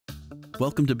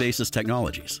Welcome to Basis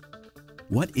Technologies.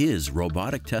 What is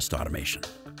robotic test automation?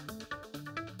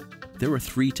 There are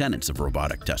three tenets of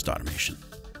robotic test automation.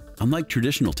 Unlike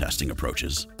traditional testing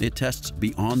approaches, it tests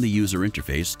beyond the user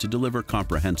interface to deliver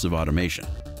comprehensive automation.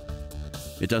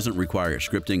 It doesn't require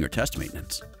scripting or test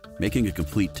maintenance. Making a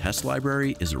complete test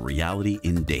library is a reality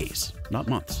in days, not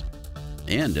months.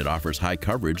 And it offers high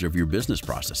coverage of your business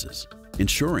processes,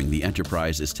 ensuring the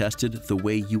enterprise is tested the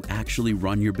way you actually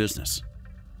run your business.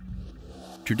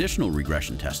 Traditional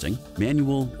regression testing,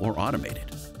 manual or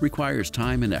automated, requires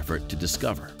time and effort to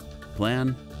discover,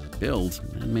 plan, build,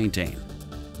 and maintain.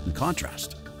 In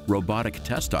contrast, robotic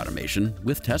test automation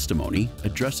with testimony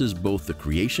addresses both the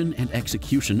creation and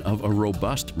execution of a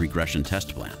robust regression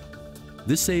test plan.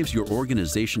 This saves your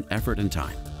organization effort and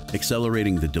time,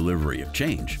 accelerating the delivery of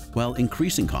change while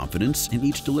increasing confidence in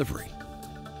each delivery.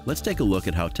 Let's take a look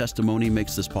at how testimony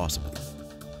makes this possible.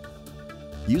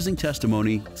 Using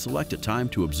testimony, select a time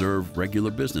to observe regular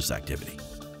business activity.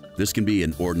 This can be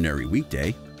an ordinary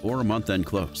weekday or a month-end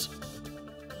close.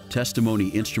 Testimony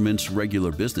instruments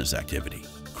regular business activity,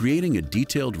 creating a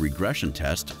detailed regression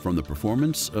test from the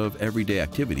performance of everyday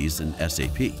activities in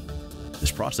SAP.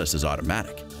 This process is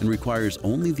automatic and requires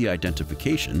only the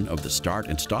identification of the start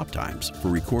and stop times for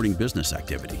recording business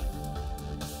activity.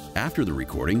 After the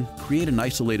recording, create an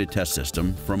isolated test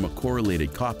system from a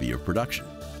correlated copy of production.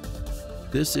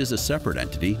 This is a separate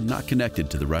entity not connected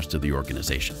to the rest of the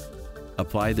organization.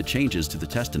 Apply the changes to the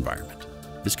test environment.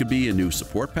 This could be a new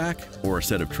support pack or a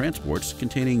set of transports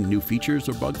containing new features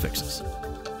or bug fixes.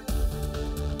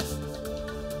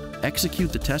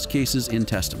 Execute the test cases in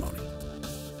testimony.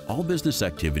 All business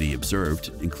activity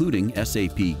observed, including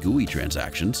SAP GUI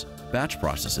transactions, batch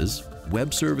processes,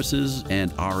 web services,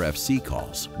 and RFC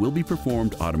calls, will be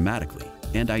performed automatically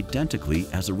and identically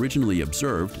as originally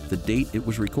observed the date it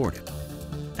was recorded.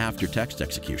 After text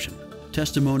execution,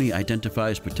 testimony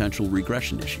identifies potential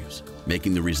regression issues,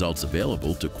 making the results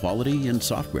available to quality and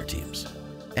software teams.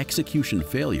 Execution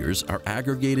failures are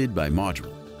aggregated by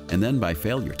module and then by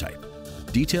failure type.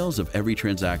 Details of every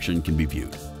transaction can be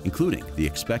viewed, including the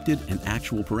expected and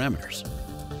actual parameters.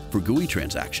 For GUI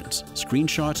transactions,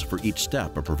 screenshots for each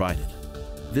step are provided.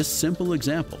 This simple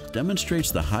example demonstrates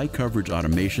the high coverage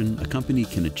automation a company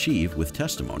can achieve with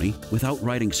testimony without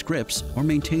writing scripts or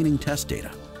maintaining test data.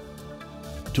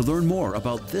 To learn more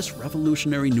about this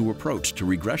revolutionary new approach to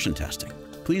regression testing,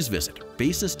 please visit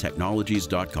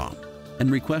basistechnologies.com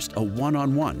and request a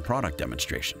one-on-one product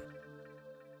demonstration.